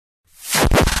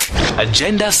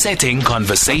Agenda-setting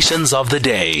conversations of the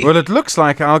day. Well, it looks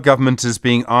like our government is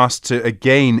being asked to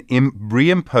again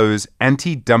reimpose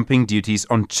anti-dumping duties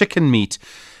on chicken meat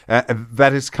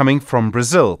that is coming from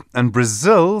Brazil. And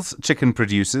Brazil's chicken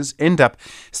producers end up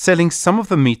selling some of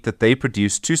the meat that they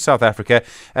produce to South Africa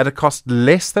at a cost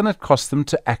less than it costs them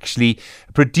to actually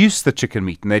produce the chicken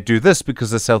meat. And they do this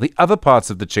because they sell the other parts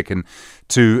of the chicken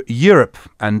to Europe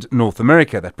and North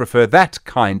America that prefer that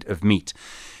kind of meat.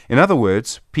 In other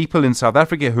words, people in South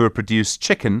Africa who produce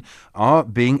chicken are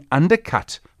being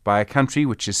undercut by a country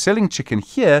which is selling chicken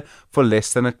here for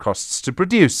less than it costs to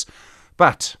produce.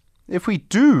 But if we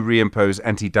do reimpose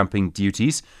anti-dumping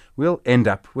duties, we'll end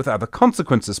up with other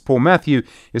consequences. Paul Matthew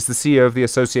is the CEO of the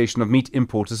Association of Meat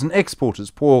Importers and Exporters.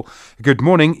 Paul, good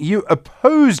morning. You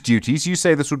oppose duties. You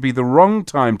say this would be the wrong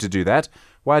time to do that.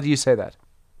 Why do you say that?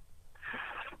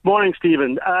 Morning,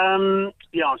 Stephen.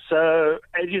 So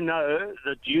as you know,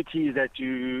 the duties that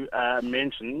you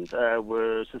mentioned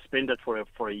were suspended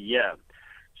for a year.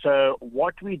 So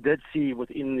what we did see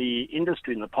within the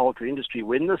industry, in the poultry industry,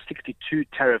 when the 62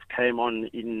 tariff came on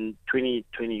in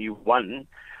 2021,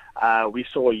 we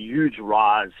saw a huge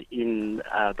rise in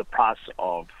the price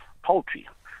of poultry.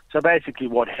 So basically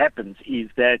what happens is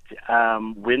that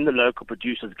when the local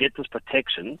producers get this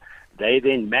protection, they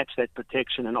then match that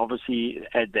protection and obviously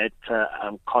add that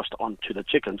cost onto the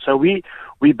chicken. So we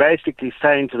basically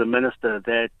saying to the minister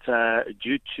that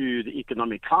due to the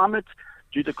economic climate,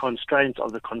 due to constraints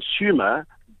of the consumer,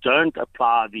 don't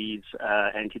apply these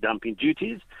anti-dumping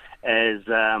duties, as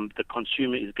the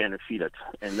consumer is going to feel it.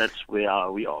 And that's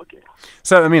where we argue.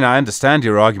 So, I understand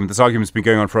your argument. This argument's been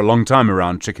going on for a long time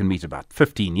around chicken meat, about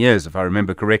 15 years, if I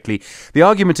remember correctly. The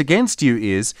argument against you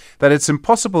is that it's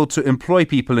impossible to employ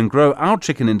people and grow our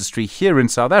chicken industry here in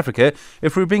South Africa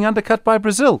if we're being undercut by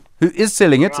Brazil, who is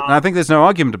selling it. And I think there's no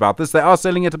argument about this. They are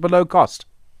selling it at below cost.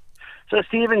 So,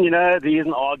 Stephen, there is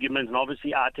an argument, and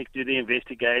obviously ITEC do the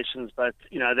investigations, but,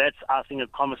 that's, I think, a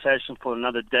conversation for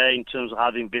another day in terms of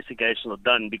how the investigations are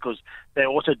done, because they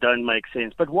also don't make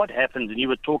sense. But what happens, and you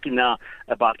were talking now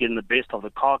about getting the best of the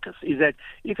carcass, is that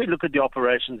if you look at the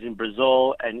operations in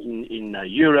Brazil and in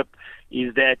Europe,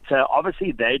 is that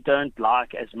obviously they don't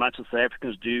like as much as South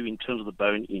Africans do in terms of the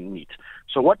bone-in meat.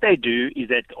 So what they do is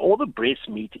that all the breast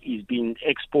meat is being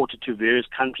exported to various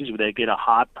countries where they get a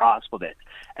high price for that.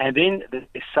 And then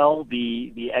they sell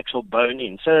the actual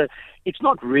bone-in. So it's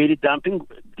not really dumping.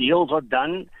 Deals are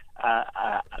done.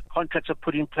 Contracts are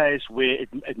put in place where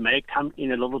it may come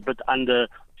in a little bit under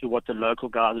to what the local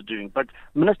guys are doing. But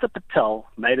Minister Patel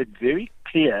made it very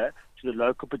clear to the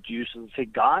local producers and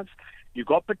said, guys, you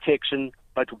got protection,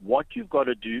 but what you've got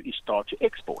to do is start to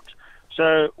export.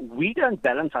 So we don't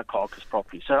balance our carcass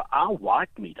properly. So our white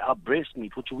meat, our breast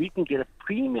meat, which we can get a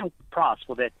premium price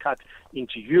for that cut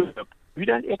into Europe, we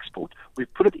don't export. We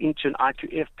put it into an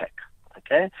IQF pack,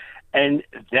 okay? And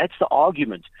that's the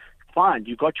argument. Fine,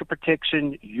 you got your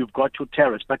protection, you've got your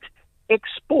tariffs, but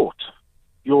export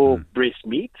your breast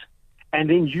meat, and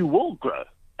then you will grow,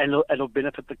 and it'll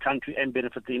benefit the country and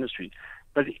benefit the industry.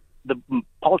 But the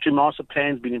poultry master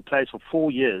plan's been in place for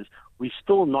 4 years. We're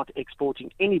still not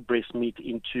exporting any breast meat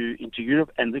into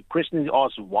Europe. And the question is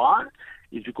asked why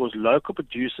is because local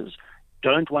producers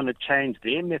don't want to change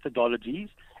their methodologies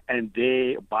and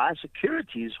their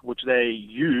biosecurities, which they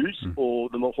use, or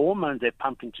the hormones they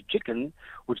pump into chicken,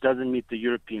 which doesn't meet the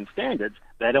European standards,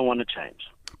 they don't want to change.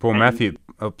 Paul Matthew,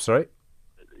 sorry?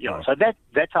 So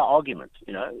that's our argument,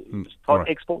 start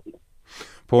exporting.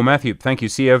 Paul Matthew, thank you,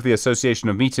 CEO of the Association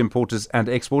of Meat Importers and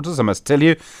Exporters. I must tell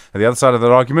you, the other side of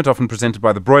that argument, often presented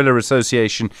by the Broiler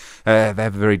Association, they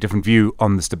have a very different view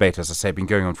on this debate, as I say, been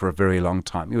going on for a very long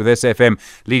time. With SFM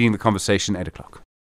leading the conversation, 8 o'clock.